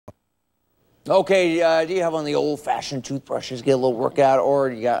Okay, do you have one of the old-fashioned toothbrushes, get a little workout, or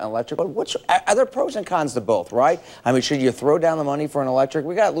you got an electric? Are there pros and cons to both, right? I mean, should you throw down the money for an electric?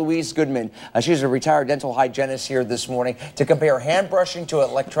 We got Louise Goodman. She's a retired dental hygienist here this morning to compare hand brushing to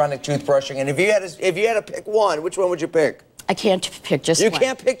electronic toothbrushing. And if you had to pick one, which one would you pick? I can't pick just one. You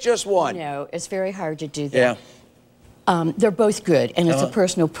can't pick just one? No, it's very hard to do that. Yeah. They're both good, and it's a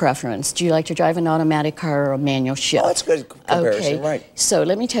personal preference. Do you like to drive an automatic car or a manual shift? Oh, that's good comparison, okay. Right. So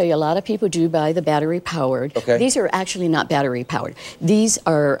let me tell you, a lot of people do buy the battery-powered. Okay. These are actually not battery-powered. These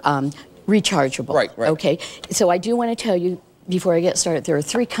are rechargeable. Right. Okay. So I do want to tell you, before I get started, there are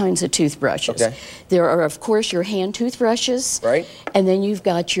 3 kinds of toothbrushes. Okay. There are, of course, your hand toothbrushes. Right. And then you've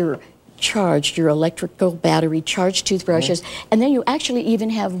got your electrical battery charged toothbrushes, and then you actually even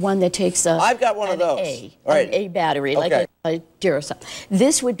have one that takes a I've got one of those. An A battery, like a Duracell.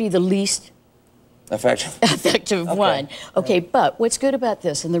 This would be the least effective one. Okay, but what's good about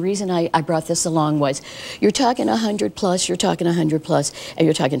this, and the reason I brought this along was, you're talking 100 plus, you're talking 100 plus, and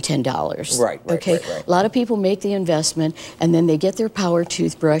you're talking $10. Right. Okay. Right. A lot of people make the investment, and then they get their power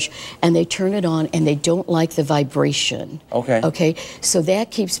toothbrush, and they turn it on, and they don't like the vibration. Okay. Okay. So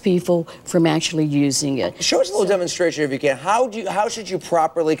that keeps people from actually using it. Show us a little demonstration if you can. How should you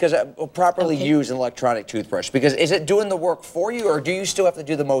properly use an electronic toothbrush? Because is it doing the work for you, or do you still have to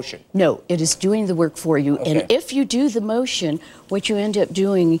do the motion? No, it is doing the work for you. Okay. And if you do the motion, what you end up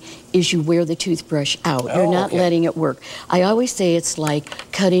doing is you wear the toothbrush out. You're not letting it work. I always say it's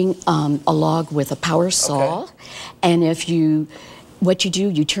like cutting a log with a power saw. Okay. And what you do,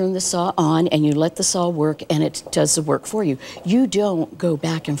 you turn the saw on and you let the saw work, and it does the work for you. You don't go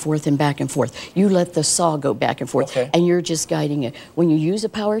back and forth and back and forth. You let the saw go back and forth, and you're just guiding it. When you use a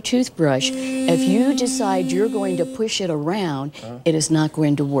power toothbrush, if you decide you're going to push it around, it is not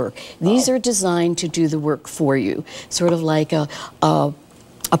going to work. These are designed to do the work for you, sort of like a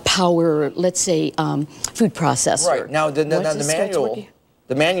power, let's say, food processor. Right. Now,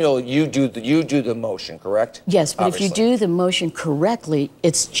 the manual, you do the motion, correct? Yes, but Obviously. if you do the motion correctly,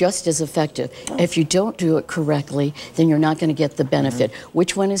 it's just as effective. If you don't do it correctly, then you're not going to get the benefit.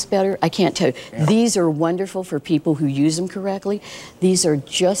 Which one is better? I can't tell you. These are wonderful for people who use them correctly. These are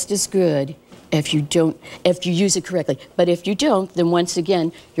just as good if you use it correctly. But if you don't, then once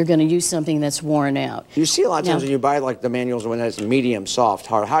again, you're going to use something that's worn out. You see a lot of times when you buy like the manuals when it's medium, soft,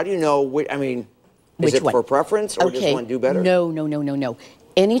 hard. How do you know? I mean, is it for preference, or does one do better? No.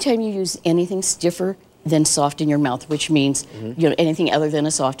 Anytime you use anything stiffer than soft in your mouth, which means anything other than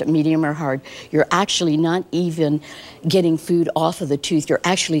a soft, medium or hard, you're actually not even getting food off of the tooth. You're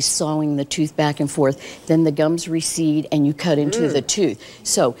actually sawing the tooth back and forth. Then the gums recede and you cut into the tooth.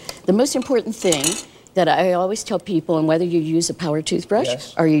 So the most important thing that I always tell people, and whether you use a power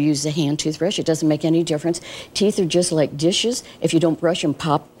toothbrush or you use a hand toothbrush, it doesn't make any difference. Teeth are just like dishes. If you don't brush them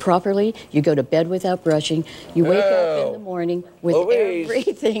properly, you go to bed without brushing. You wake up in the morning with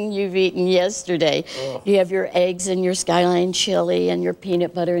everything you've eaten yesterday. You have your eggs and your skyline chili and your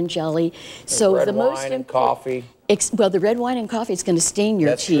peanut butter and jelly. So the most important, coffee. Well, the red wine and coffee is going to stain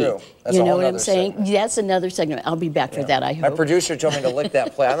your teeth. That's true. That's you know what I'm saying? That's another segment. I'll be back for that, I hope. My producer told me to lick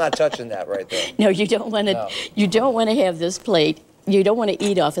that plate. I'm not touching that right there. No, you don't want to. No. You don't want to have this plate. You don't want to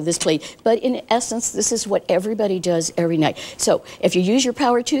eat off of this plate. But in essence, this is what everybody does every night. So if you use your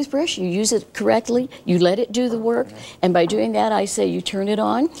power toothbrush, you use it correctly, you let it do the work, and by doing that, I say you turn it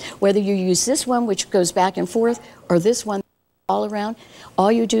on. Whether you use this one, which goes back and forth, or this one all around,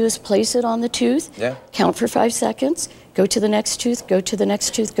 all you do is place it on the tooth, count for 5 seconds, go to the next tooth, go to the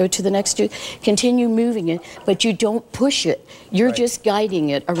next tooth, go to the next tooth, continue moving it, but you don't push it. You're just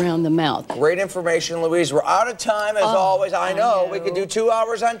guiding it around the mouth. Great information, Louise. We're out of time, as always. I know. We could do 2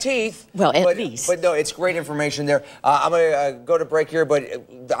 hours on teeth. Well, at least. But no, it's great information there. I'm going to go to break here, but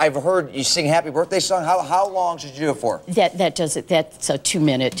I've heard you sing Happy Birthday song. How long should you do it for? That does it. That's a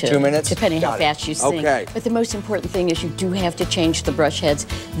 2-minute. 2 minutes? Depending how fast you sing. Okay. But the most important thing is you do have to change the brush heads.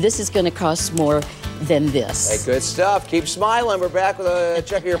 This is going to cost more than this. Hey, good stuff. Keep smiling. We're back with a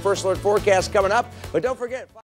check of your First Alert forecast coming up. But don't forget...